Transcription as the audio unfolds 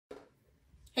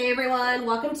Hey everyone,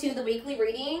 welcome to the weekly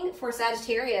reading for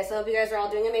Sagittarius. I hope you guys are all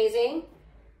doing amazing.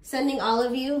 Sending all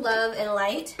of you love and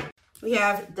light. We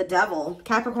have the Devil,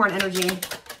 Capricorn energy,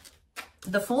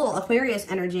 the Fool, Aquarius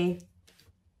energy,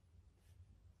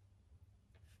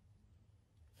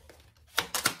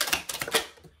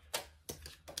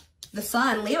 the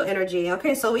Sun, Leo energy.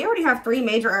 Okay, so we already have 3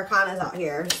 major arcanas out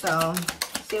here. So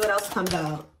let's see what else comes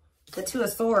out. The Two of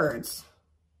Swords.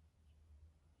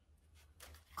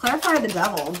 Clarify the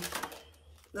Devil.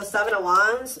 The Seven of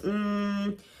Wands.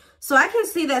 So I can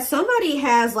see that somebody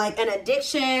has like an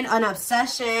addiction, an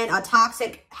obsession, a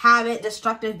toxic habit,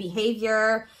 destructive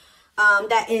behavior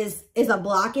that is a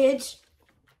blockage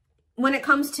when it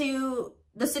comes to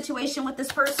the situation with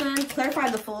this person. Clarify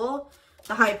the Fool,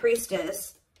 the High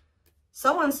Priestess.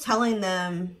 Someone's telling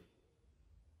them,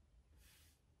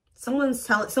 someone's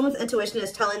intuition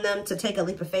is telling them to take a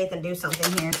leap of faith and do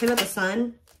something here. Two of the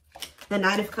Sun, the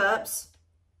Knight of Cups.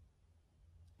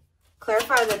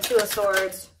 Clarify the Two of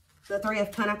Swords, the Three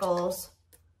of Pentacles.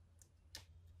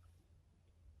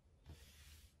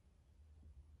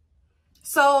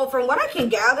 So from what I can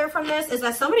gather from this is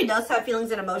that somebody does have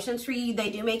feelings and emotions for you. They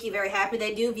do make you very happy.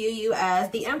 They do view you as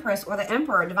the Empress or the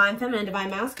Emperor, divine feminine, divine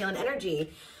masculine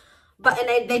energy.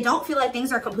 And they don't feel like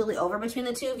things are completely over between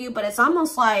the two of you, but it's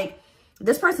almost like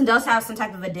this person does have some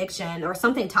type of addiction or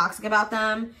something toxic about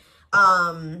them.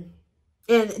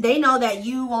 And they know that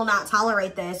you will not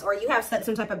tolerate this, or you have set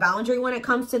some type of boundary when it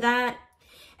comes to that.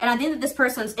 And I think that this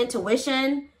person's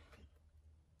intuition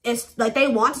is like they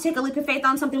want to take a leap of faith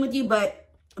on something with you, but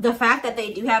the fact that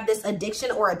they do have this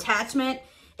addiction or attachment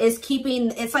is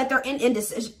keeping, it's like they're in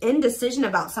indecision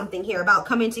about something here, about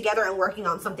coming together and working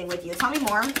on something with you. Tell me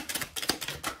more.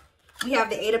 We have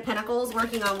the Eight of Pentacles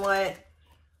working on what?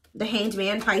 The Hanged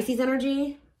Man, Pisces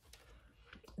energy.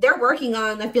 They're working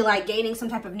on, I feel like, gaining some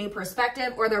type of new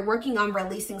perspective, or they're working on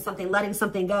releasing something, letting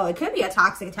something go. It could be a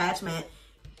toxic attachment.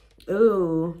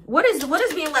 Ooh. What is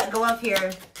being let go of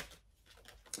here?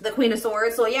 The Queen of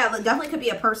Swords. So yeah, it definitely could be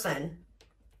a person.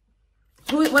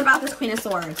 What about this Queen of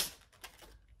Swords?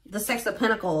 The Six of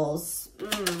Pentacles.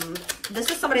 This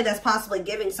is somebody that's possibly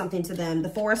giving something to them. The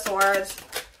Four of Swords,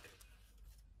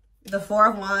 the Four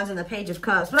of Wands, and the Page of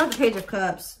Cups. What about the Page of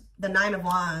Cups? The Nine of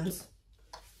Wands.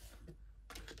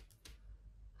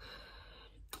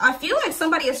 I feel like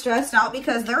somebody is stressed out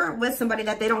because they're with somebody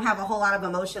that they don't have a whole lot of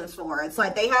emotions for. It's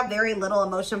like they have very little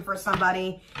emotion for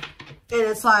somebody. And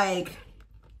it's like,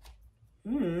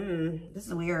 this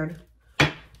is weird.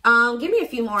 Give me a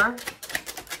few more.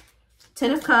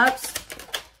 Ten of Cups.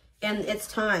 And it's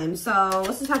time. So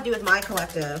what's this have to do with my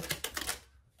collective?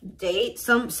 Date.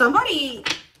 Somebody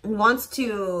wants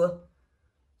to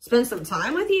spend some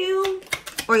time with you.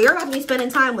 Or you're about to be spending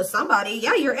time with somebody.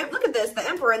 Yeah, look at this. The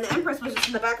Emperor and the Empress was just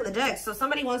in the back of the deck. So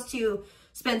somebody wants to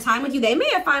spend time with you. They may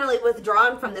have finally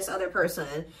withdrawn from this other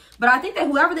person. But I think that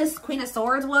whoever this Queen of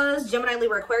Swords was, Gemini,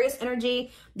 Libra, Aquarius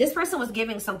energy, this person was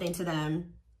giving something to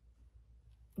them.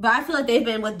 But I feel like they've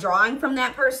been withdrawing from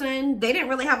that person. They didn't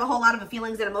really have a whole lot of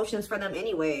feelings and emotions for them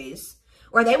anyways.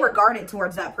 Or they were guarded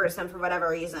towards that person for whatever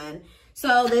reason.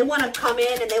 So they want to come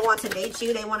in and they want to date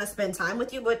you. They want to spend time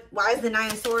with you. But why is the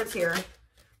Nine of Swords here?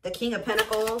 The King of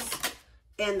Pentacles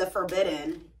and the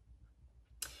Forbidden.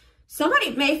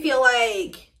 Somebody may feel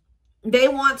like they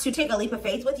want to take a leap of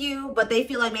faith with you, but they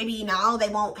feel like maybe now they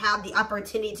won't have the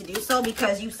opportunity to do so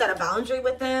because you set a boundary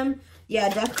with them. Yeah,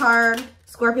 Death card,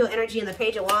 Scorpio energy, and the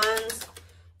Page of Wands,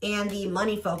 and the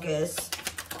Money focus.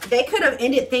 They could have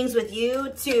ended things with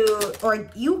you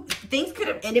things could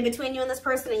have ended between you and this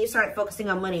person and you started focusing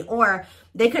on money. Or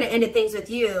they could have ended things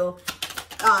with you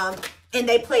and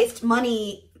they placed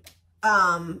money,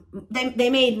 they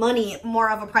made money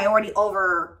more of a priority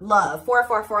over love.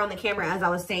 444 on the camera as I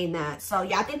was saying that. So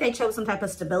yeah, I think they chose some type of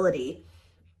stability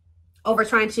over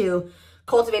trying to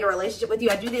cultivate a relationship with you.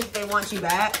 I do think they want you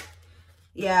back.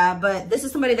 Yeah, but this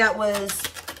is somebody that was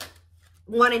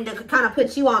wanting to kind of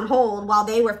put you on hold while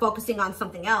they were focusing on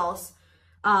something else.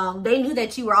 They knew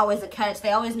that you were always a catch.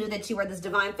 They always knew that you were this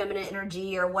divine feminine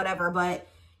energy or whatever. But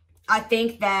I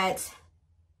think that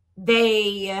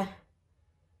they...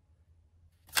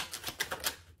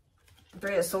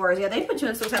 Three of Swords. Yeah, they put you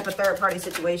in some type of third-party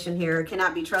situation here.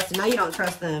 Cannot be trusted. Now you don't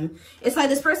trust them. It's like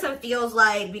this person feels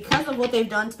like because of what they've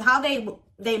done, how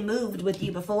they moved with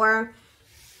you before,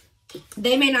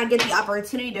 they may not get the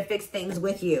opportunity to fix things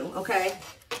with you, okay?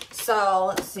 So,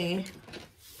 let's see.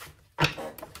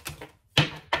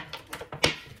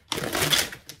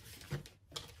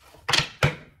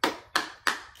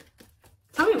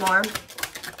 Tell me more.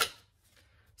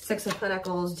 Six of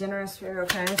Pentacles, generous fear,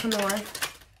 okay? Some more.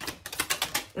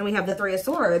 And we have the Three of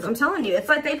Swords. I'm telling you, it's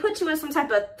like they put you in some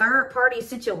type of third-party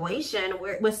situation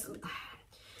where it was...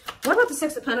 What about the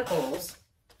Six of Pentacles?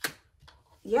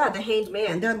 Yeah, the Hanged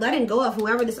Man. They're letting go of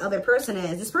whoever this other person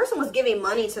is. This person was giving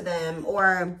money to them,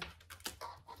 or...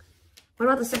 What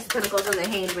about the Six of Pentacles and the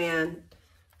Hanged Man?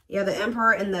 Yeah, the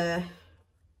Emperor and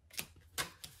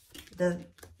the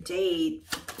Jade.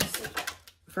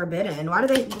 Forbidden. Why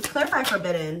do they clarify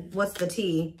forbidden? What's the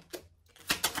T?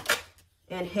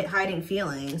 And hiding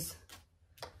feelings.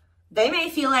 They may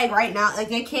feel like right now, like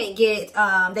they can't get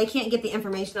the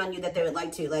information on you that they would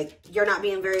like to. Like you're not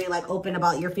being very like open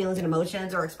about your feelings and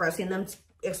emotions, or expressing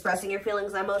your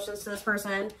feelings and emotions to this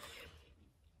person.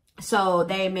 So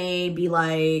they may be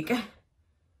like,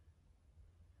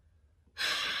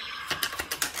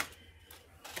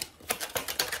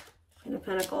 Queen of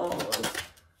Pentacles,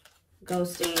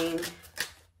 ghosting,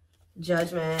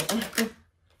 Judgment,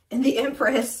 and the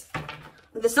Empress.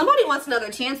 Somebody wants another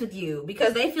chance with you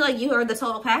because they feel like you are the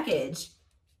total package.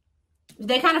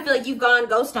 They kind of feel like you've gone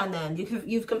ghost on them.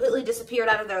 You've completely disappeared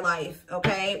out of their life,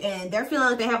 okay? And they're feeling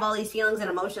like they have all these feelings and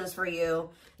emotions for you.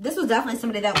 This was definitely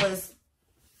somebody that was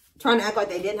trying to act like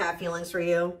they didn't have feelings for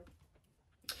you.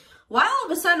 Why all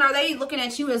of a sudden are they looking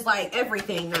at you as like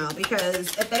everything now?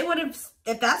 Because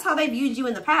if that's how they viewed you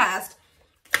in the past,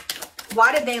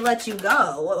 why did they let you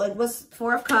go? Like, what's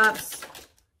Four of Cups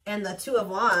and the Two of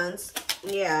Wands?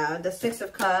 Yeah, the Six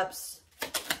of Cups.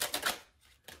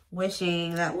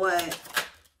 Wishing that what?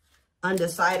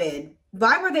 Undecided.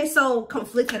 Why were they so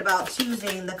conflicted about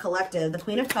choosing the collective? The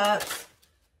Queen of Cups,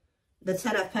 the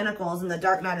Ten of Pentacles, and the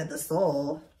Dark Night of the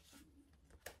Soul.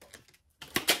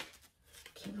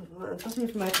 King of Wands. Supposed to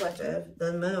be for my collective.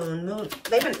 The Moon.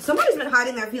 Somebody's been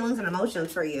hiding their feelings and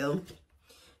emotions for you.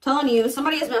 Telling you,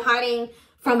 somebody has been hiding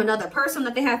from another person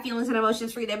that they have feelings and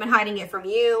emotions for you. They've been hiding it from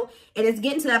you. And it's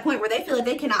getting to that point where they feel like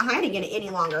they cannot hide it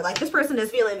any longer. Like this person is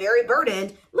feeling very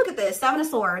burdened. Look at this, Seven of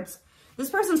Swords.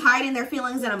 This person's hiding their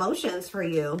feelings and emotions for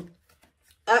you.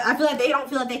 I feel like they don't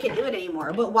feel like they can do it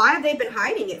anymore. But why have they been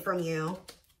hiding it from you?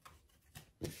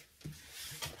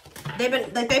 They've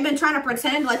been trying to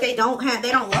pretend like they don't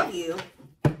love you.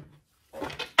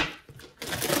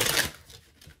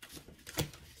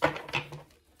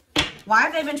 Why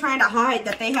have they been trying to hide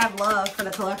that they have love for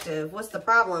the collective? What's the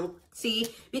problem? See,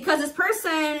 because this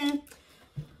person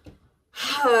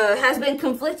has been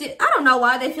conflicted. I don't know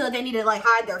why they feel like they need to like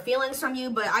hide their feelings from you,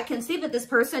 but I can see that this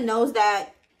person knows that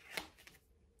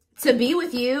to be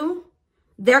with you,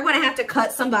 they're going to have to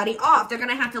cut somebody off. They're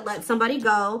going to have to let somebody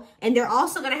go, and they're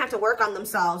also going to have to work on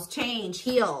themselves, change,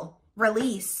 heal,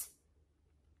 release,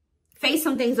 face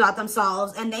some things about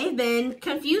themselves, and they've been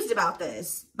confused about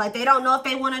this. Like, they don't know if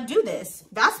they want to do this.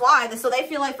 That's why. So they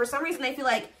feel like, for some reason, they feel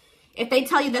like if they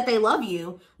tell you that they love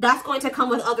you, that's going to come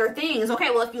with other things. Okay,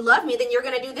 well, if you love me, then you're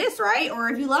going to do this, right? Or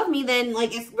if you love me, then,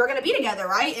 like, we're going to be together,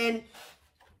 right? And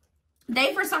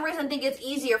they, for some reason, think it's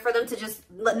easier for them to just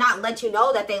not let you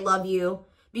know that they love you,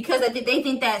 because they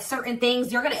think that certain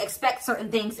things, you're going to expect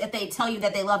certain things if they tell you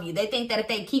that they love you. They think that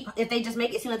if they just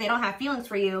make it seem like they don't have feelings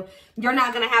for you, you're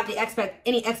not going to have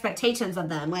any expectations of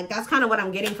them. Like, that's kind of what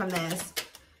I'm getting from this.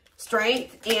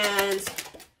 Strength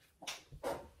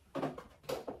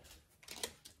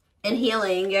and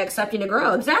healing. Yeah, accepting to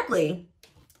grow. Exactly.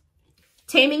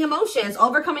 Taming emotions,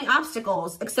 overcoming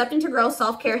obstacles, accepting to grow,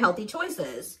 self-care, healthy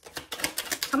choices.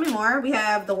 Tell me more. We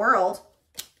have the World.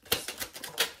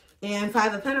 And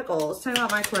Five of Pentacles. Tell me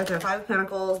about my collective. Five of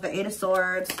Pentacles, the Eight of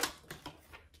Swords,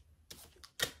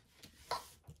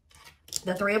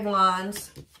 the Three of Wands.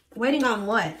 Waiting on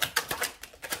what?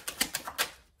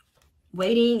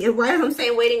 Waiting. Right as I'm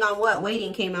saying waiting on what?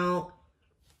 Waiting came out.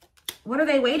 What are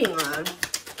they waiting on?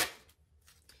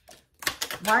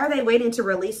 Why are they waiting to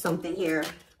release something here?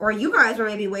 Or you guys are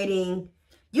maybe waiting.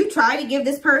 You try to give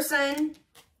this person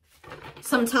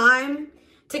some time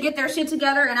to get their shit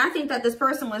together, and I think that this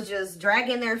person was just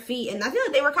dragging their feet, and I feel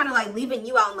like they were kind of like leaving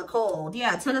you out in the cold.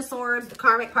 Yeah, Ten of Swords, the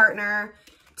karmic partner,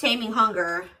 taming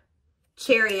hunger,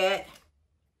 Chariot,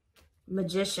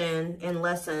 Magician, and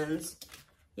lessons.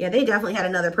 Yeah, they definitely had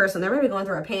another person. They're maybe going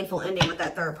through a painful ending with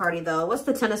that third party, though. What's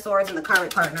the Ten of Swords and the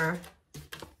karmic partner?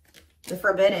 The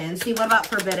Forbidden. See, what about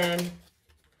Forbidden?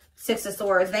 Six of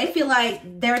Swords. They feel like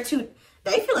they're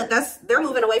they're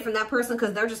moving away from that person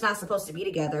because they're just not supposed to be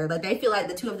together. Like, they feel like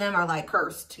the two of them are like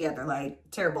cursed together, like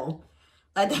terrible.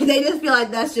 Like, they just feel like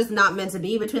that's just not meant to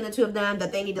be between the two of them,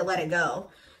 that they need to let it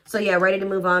go. So yeah, ready to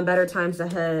move on, better times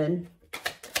ahead.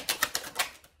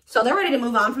 So they're ready to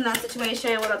move on from that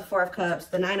situation. What about the Four of Cups,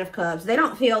 the Nine of Cups? They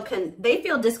don't feel, they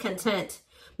feel discontent.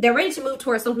 They're ready to move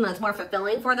towards something that's more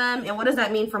fulfilling for them. And what does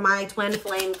that mean for my twin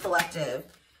flame collective?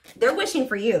 They're wishing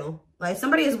for you. Like,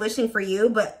 somebody is wishing for you,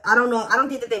 but I don't know. I don't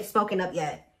think that they've spoken up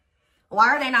yet. Why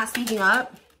are they not speaking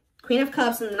up? Queen of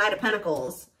Cups and the Knight of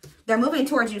Pentacles. They're moving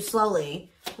towards you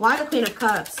slowly. Why the Queen of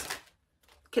Cups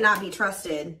cannot be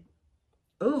trusted?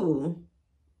 Ooh.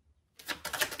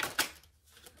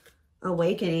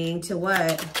 Awakening to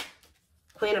what?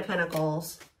 Queen of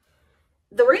Pentacles.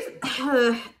 The reason,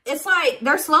 it's like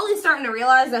they're slowly starting to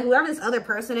realize that whoever this other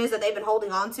person is that they've been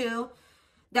holding on to,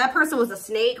 that person was a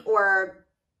snake, or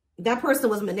that person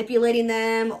was manipulating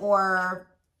them, or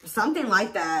something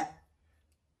like that.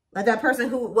 Like that person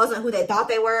who wasn't who they thought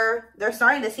they were. They're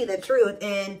starting to see the truth.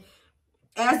 And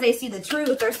as they see the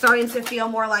truth, they're starting to feel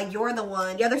more like you're the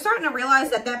one. Yeah, they're starting to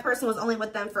realize that that person was only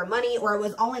with them for money, or it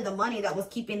was only the money that was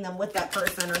keeping them with that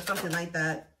person, or something like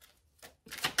that.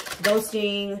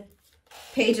 Ghosting.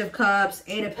 Page of Cups,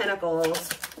 8 of Pentacles.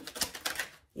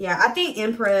 Yeah, I think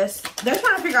Empress. They're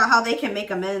trying to figure out how they can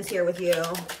make amends here with you.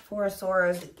 4 of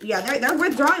Swords. Yeah, they're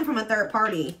withdrawing from a third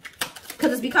party.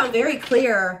 Because it's become very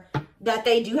clear that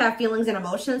they do have feelings and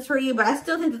emotions for you. But I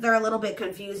still think that they're a little bit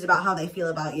confused about how they feel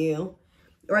about you.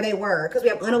 Or they were. Because we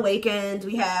have Unawakened.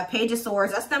 We have Page of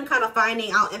Swords. That's them kind of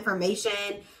finding out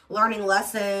information. Learning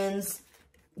lessons.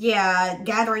 Yeah,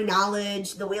 gathering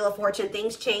knowledge, the Wheel of Fortune,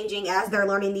 things changing as they're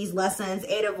learning these lessons.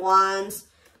 8 of Wands,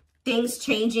 things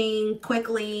changing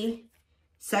quickly.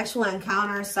 Sexual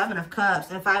encounters, 7 of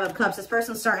Cups, and 5 of Cups. This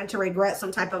person's starting to regret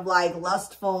some type of like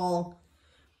lustful,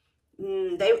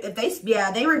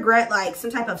 they regret like some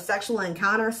type of sexual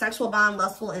encounter, sexual bond,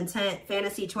 lustful intent,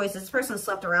 fantasy choices. This person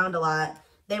slept around a lot.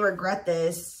 They regret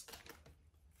this.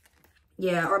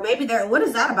 Yeah, or maybe they're, what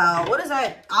is that about? What is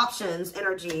that options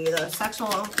energy? The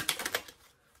sexual,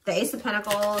 the Ace of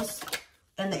Pentacles,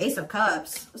 and the Ace of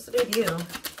Cups. What's the big deal?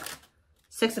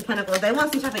 6 of Pentacles. They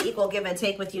want some type of equal give and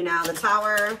take with you now. The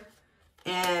Tower,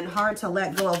 and hard to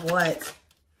let go of what?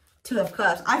 2 of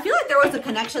Cups. I feel like there was a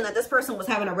connection that this person was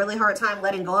having a really hard time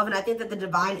letting go of, and I think that the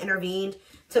Divine intervened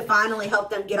to finally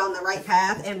help them get on the right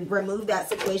path and remove that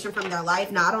situation from their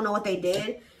life. Now, I don't know what they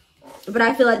did, but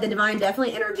I feel like the Divine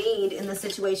definitely intervened in the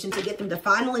situation to get them to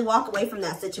finally walk away from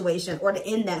that situation, or to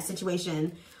end that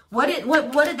situation. What did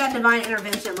that Divine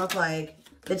intervention look like?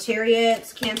 The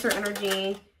Chariots, Cancer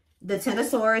energy, the 10 of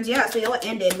Swords. Yeah, so you know what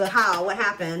ended, but how? What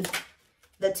happened?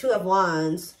 The 2 of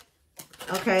Wands.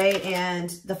 Okay, and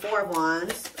the 4 of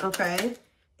Wands. Okay,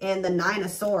 and the 9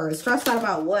 of Swords. Stressed out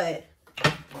about what?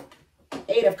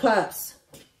 8 of Cups.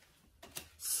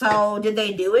 So did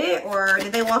they do it, or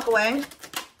did they walk away?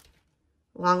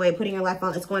 Long way, putting your life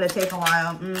on. It's going to take a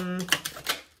while.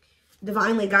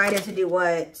 Divinely guided to do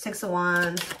what? 6 of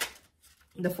Wands.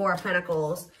 The 4 of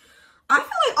Pentacles. I feel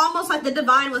like almost like the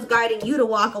Divine was guiding you to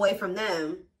walk away from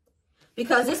them.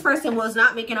 Because this person was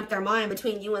not making up their mind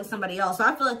between you and somebody else. So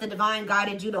I feel like the Divine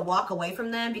guided you to walk away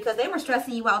from them, because they were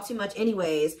stressing you out too much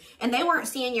anyways. And they weren't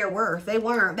seeing your worth. They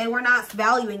were not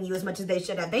valuing you as much as they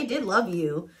should have. They did love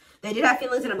you. They did have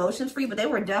feelings and emotions for you, but they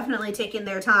were definitely taking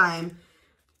their time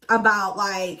about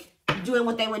like doing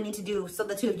what they would need to do so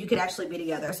the two of you could actually be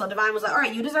together. So Divine was like, all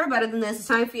right, you deserve better than this. It's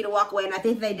time for you to walk away. And I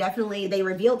think they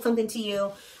revealed something to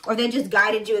you, or they just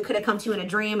guided you. It could have come to you in a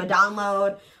dream, a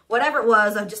download, whatever it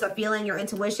was, of just a feeling, your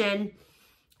intuition.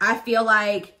 I feel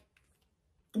like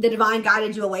the Divine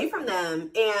guided you away from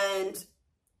them. And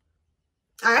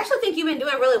I actually think you've been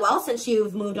doing really well since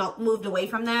you've moved away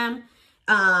from them.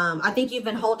 I think you've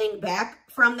been holding back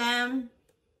from them.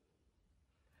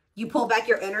 You pull back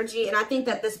your energy. And I think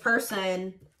that this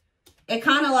person, it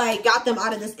kind of like got them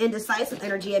out of this indecisive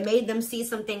energy. It made them see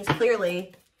some things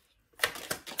clearly.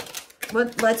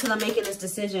 What led to them making this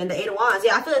decision? The 8 of Wands.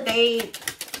 Yeah, I feel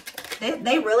like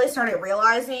they really started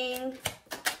realizing.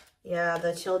 Yeah,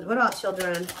 the children. What about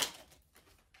children?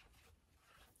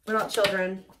 What about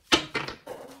children?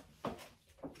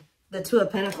 The 2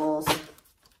 of Pentacles.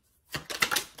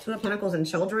 2 of Pentacles and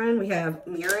children. We have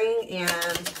mirroring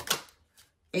and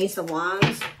Ace of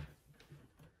Wands.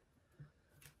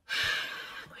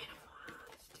 Queen of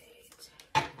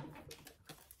Wands.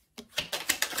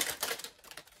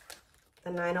 The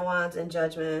 9 of Wands and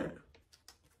Judgment.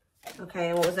 Okay,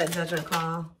 and what was that Judgment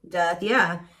call? Death.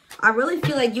 Yeah. I really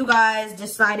feel like you guys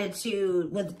decided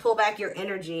to pull back your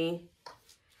energy.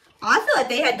 I feel like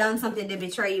they had done something to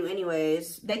betray you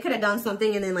anyways. They could have done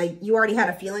something and then like you already had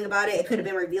a feeling about it. It could have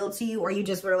been revealed to you, or you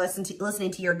just were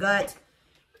listening to your gut.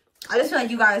 I just feel like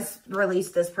you guys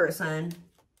released this person.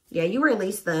 Yeah, you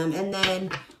released them. And then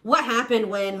what happened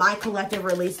when my collective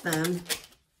released them?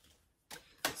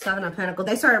 7 of Pentacles.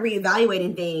 They started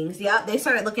reevaluating things. Yeah, they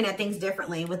started looking at things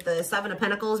differently with the 7 of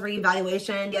Pentacles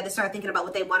reevaluation. Yeah, they started thinking about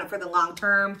what they wanted for the long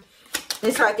term.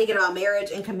 They started thinking about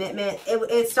marriage and commitment.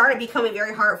 It started becoming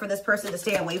very hard for this person to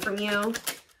stay away from you.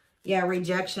 Yeah,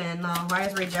 rejection. No, why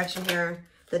is rejection here?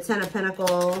 The 10 of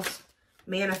Pentacles,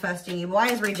 manifesting you. Why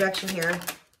is rejection here?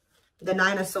 The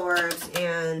 9 of Swords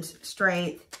and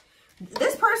Strength.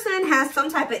 This person has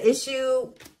some type of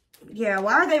issue. Yeah,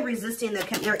 why are they resisting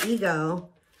their ego?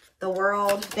 The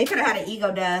World. They could have had an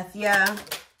ego death. Yeah.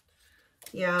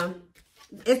 Yeah.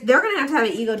 They're going to have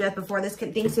an ego death before this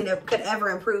thing could ever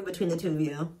improve between the two of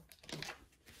you.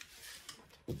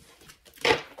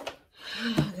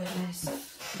 Oh, goodness.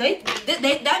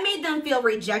 That made them feel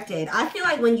rejected. I feel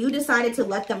like when you decided to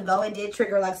let them go, it did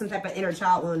trigger like some type of inner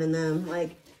child wound in them.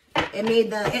 Like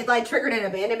it like triggered an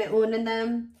abandonment wound in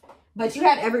them. But you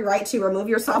had every right to remove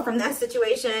yourself from that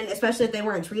situation, especially if they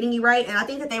weren't treating you right. And I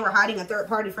think that they were hiding a third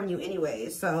party from you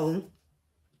anyways. So,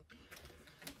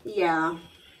 yeah.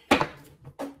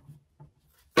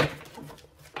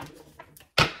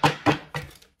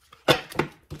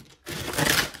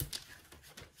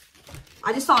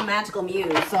 I just saw a magical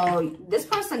muse. So this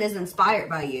person is inspired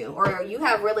by you, or you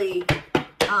have really,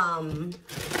 yeah,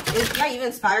 you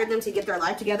inspired them to get their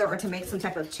life together or to make some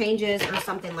type of changes or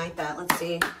something like that. Let's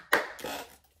see.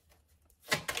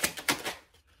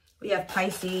 We have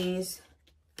Pisces.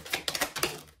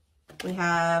 We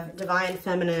have Divine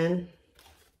Feminine.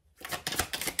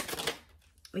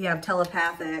 We have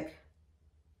Telepathic.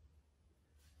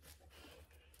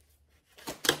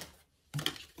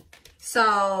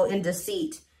 So, in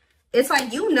Deceit. It's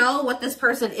like, you know what this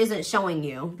person isn't showing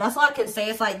you. That's all I can say.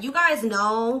 It's like, you guys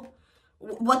know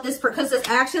what this, because his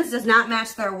actions does not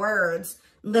match their words.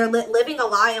 They're living a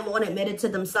lie and won't admit it to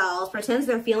themselves. Pretends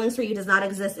their feelings for you does not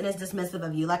exist and is dismissive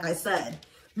of you, like I said.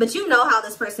 But you know how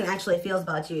this person actually feels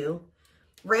about you.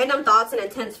 Random thoughts and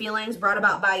intense feelings brought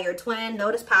about by your twin.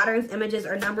 Notice patterns, images,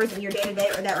 or numbers in your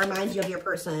day-to-day or that reminds you of your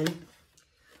person.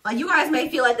 Like, you guys may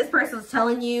feel like this person's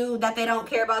telling you that they don't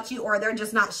care about you, or they're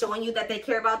just not showing you that they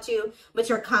care about you, but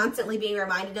you're constantly being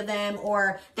reminded of them,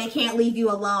 or they can't leave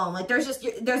you alone. Like, there's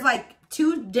like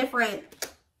two different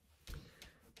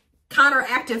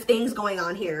counteractive things going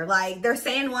on here. Like, they're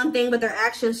saying one thing, but their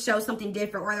actions show something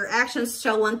different, or their actions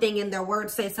show one thing and their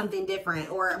words say something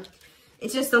different, or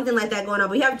it's just something like that going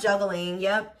on. We have juggling.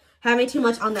 Yep. Having too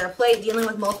much on their plate, dealing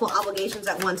with multiple obligations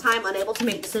at one time, unable to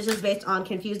make decisions based on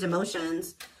confused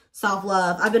emotions.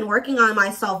 Self-love. I've been working on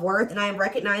my self-worth, and I am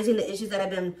recognizing the issues that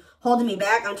have been holding me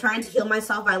back. I'm trying to heal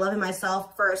myself by loving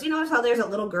myself first. You notice how there's a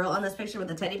little girl on this picture with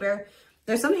the teddy bear?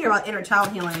 There's something here about inner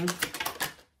child healing.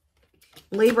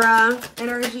 Libra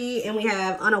energy, and we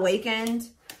have unawakened.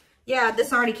 Yeah,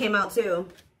 this already came out too.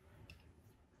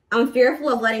 I'm fearful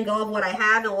of letting go of what I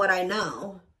have and what I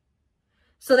know.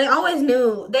 So they always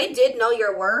knew, they did know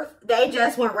your worth. They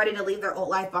just weren't ready to leave their old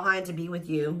life behind to be with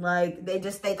you. Like, they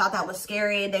thought that was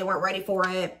scary. They weren't ready for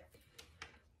it.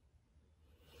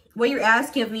 What you're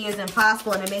asking of me is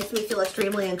impossible, and it makes me feel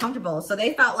extremely uncomfortable. So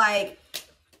they felt like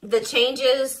the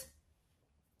changes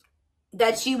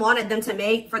that you wanted them to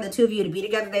make for the two of you to be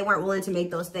together, they weren't willing to make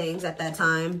those things at that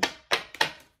time.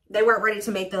 They weren't ready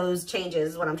to make those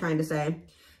changes, is what I'm trying to say.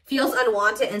 Feels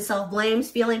unwanted and self-blames,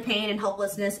 feeling pain and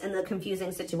hopelessness in the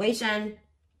confusing situation.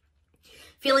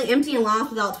 Feeling empty and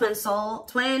lost without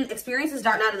twin experiences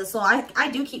dark night of the soul. I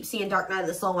do keep seeing dark night of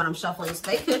the soul when I'm shuffling. So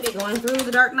they could be going through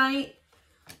the dark night.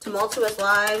 Tumultuous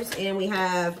lives. And we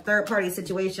have third party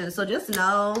situations. So just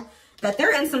know that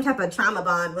they're in some type of trauma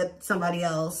bond with somebody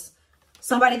else.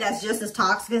 Somebody that's just as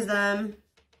toxic as them.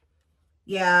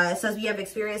 Yeah, it says we have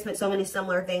experienced so many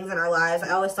similar things in our lives.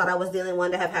 I always thought I was the only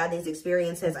one to have had these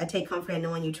experiences. I take comfort in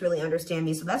knowing you truly understand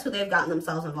me. So that's who they've gotten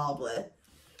themselves involved with.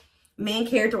 Main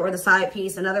character or the side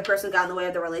piece. Another person got in the way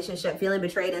of the relationship. Feeling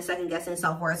betrayed and second guessing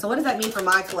self-worth. So what does that mean for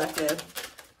my collective?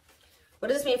 What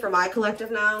does this mean for my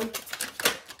collective now?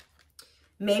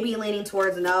 Maybe leaning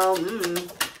towards no.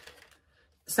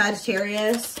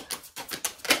 Sagittarius.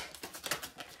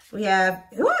 We have,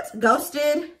 what?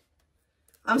 Ghosted.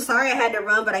 I'm sorry I had to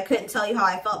run, but I couldn't tell you how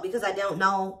I felt because I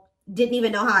didn't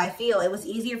even know how I feel. It was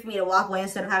easier for me to walk away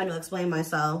instead of having to explain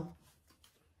myself.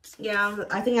 Yeah,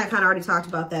 I think I kind of already talked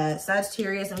about that.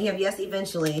 Sagittarius, and we have yes,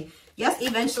 eventually. Yes,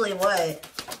 eventually what?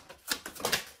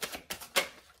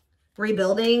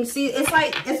 Rebuilding. See, it's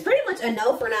like, it's pretty much a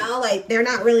no for now. Like, they're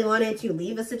not really wanting to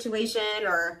leave a situation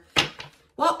or,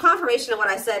 well, confirmation of what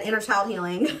I said, inner child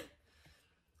healing.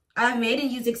 I've made and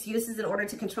used excuses in order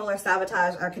to control or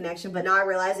sabotage our connection, but now I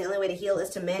realize the only way to heal is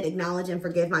to mend, acknowledge, and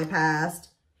forgive my past.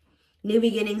 New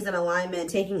beginnings and alignment,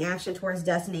 taking action towards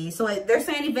destiny. So they're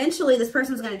saying eventually this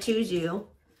person's going to choose you.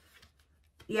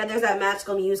 Yeah, there's that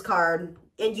magical muse card.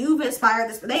 And you've inspired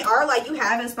this. They are like, you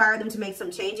have inspired them to make some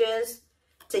changes,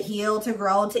 to heal, to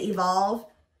grow, to evolve.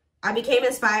 I became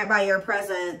inspired by your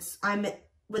presence.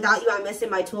 Without you, I'm missing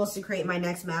my tools to create my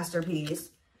next masterpiece.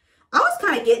 I was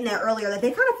kind of getting that earlier, that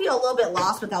they kind of feel a little bit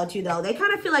lost without you, though. They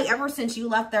kind of feel like ever since you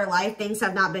left their life, things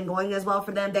have not been going as well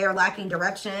for them. They are lacking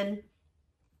direction.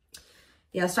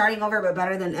 Yeah, starting over, but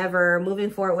better than ever. Moving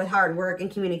forward with hard work and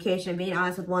communication. Being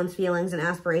honest with one's feelings and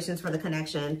aspirations for the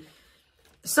connection.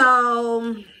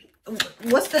 So,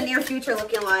 what's the near future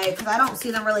looking like? Because I don't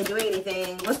see them really doing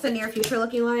anything. What's the near future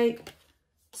looking like?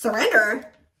 Surrender?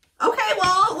 Okay,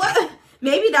 well, what?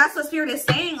 Maybe that's what Spirit is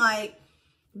saying. Like,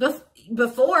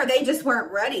 before, they just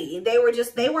weren't ready. They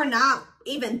were not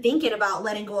even thinking about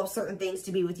letting go of certain things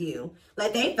to be with you.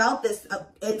 Like, they felt this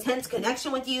intense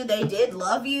connection with you. They did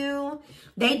love you.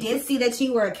 They did see that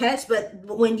you were a catch, but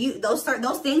when those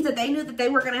things that they knew that they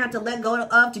were going to have to let go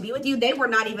of to be with you, they were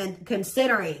not even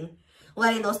considering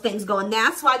letting those things go. And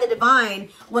that's why the divine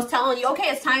was telling you, okay,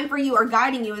 it's time for you, or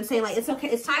guiding you and saying, like, it's okay.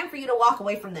 It's time for you to walk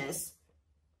away from this.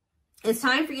 It's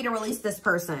time for you to release this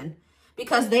person,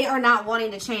 because they are not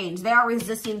wanting to change. They are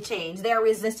resisting change. They are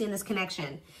resisting this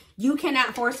connection. You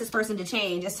cannot force this person to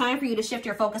change. It's time for you to shift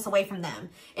your focus away from them.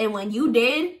 And when you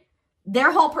did,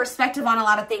 their whole perspective on a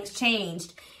lot of things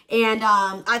changed. And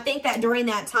I think that during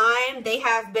that time, they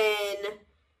have been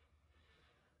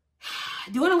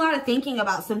doing a lot of thinking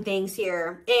about some things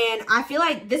here. And I feel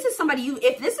like this is somebody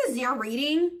if this is your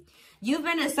reading, you've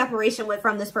been in separation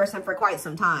from this person for quite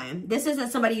some time. This isn't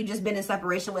somebody you've just been in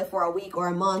separation with for a week or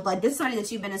a month. Like, this is somebody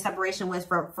that you've been in separation with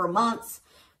for months,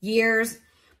 years.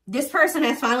 This person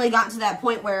has finally gotten to that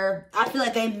point where I feel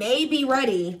like they may be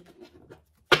ready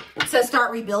to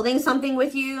start rebuilding something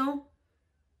with you.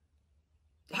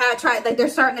 Like, they're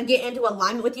starting to get into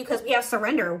alignment with you, because we have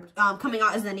surrender coming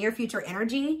out as the near future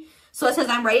energy. So it says,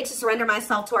 I'm ready to surrender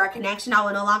myself to our connection. I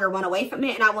will no longer run away from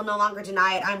it, and I will no longer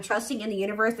deny it. I'm trusting in the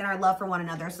universe and our love for one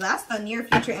another. So that's the near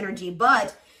future energy.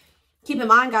 But keep in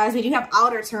mind, guys, we do have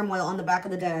outer turmoil on the back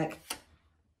of the deck.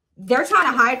 They're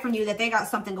trying to hide from you that they got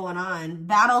something going on.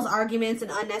 Battles, arguments,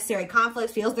 and unnecessary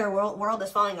conflicts. Feels their world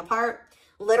is falling apart.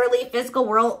 Literally, physical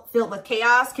world filled with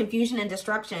chaos, confusion, and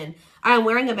destruction. I am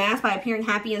wearing a mask by appearing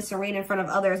happy and serene in front of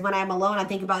others. When I am alone, I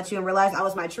think about you and realize I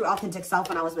was my true, authentic self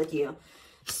when I was with you.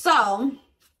 So,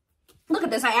 look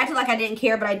at this. I acted like I didn't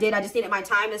care, but I did. I just needed my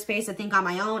time and space to think on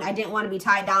my own. I didn't want to be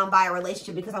tied down by a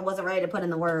relationship because I wasn't ready to put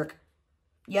in the work.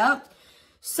 Yep.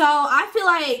 So, I feel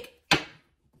like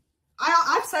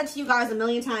I've said to you guys a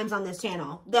million times on this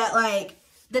channel that, like,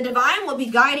 the divine will be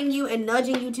guiding you and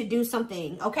nudging you to do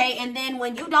something, okay? And then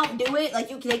when you don't do it, like,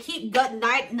 they keep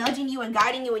nudging you and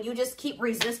guiding you, and you just keep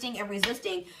resisting and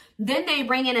resisting, then they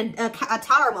bring in a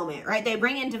tower moment, right? They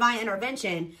bring in divine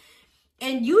intervention.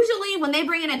 And usually when they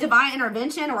bring in a divine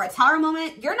intervention or a tower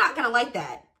moment, you're not going to like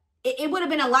that. It would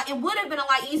have been a lot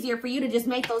easier for you to just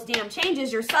make those damn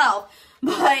changes yourself.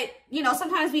 But, you know,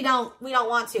 sometimes we don't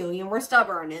want to. You know, we're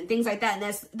stubborn and things like that. And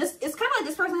it's kind of like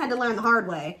this person had to learn the hard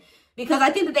way. Because I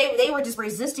think that they were just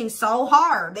resisting so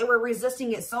hard. They were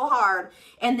resisting it so hard.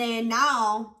 And then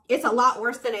now it's a lot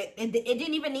worse than it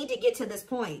didn't even need to get to this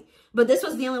point. But this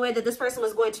was the only way that this person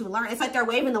was going to learn. It's like they're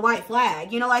waving the white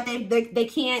flag. You know, like they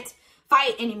can't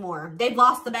fight anymore. They've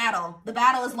lost the battle. The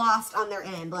battle is lost on their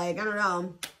end. Like, I don't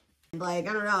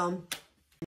know.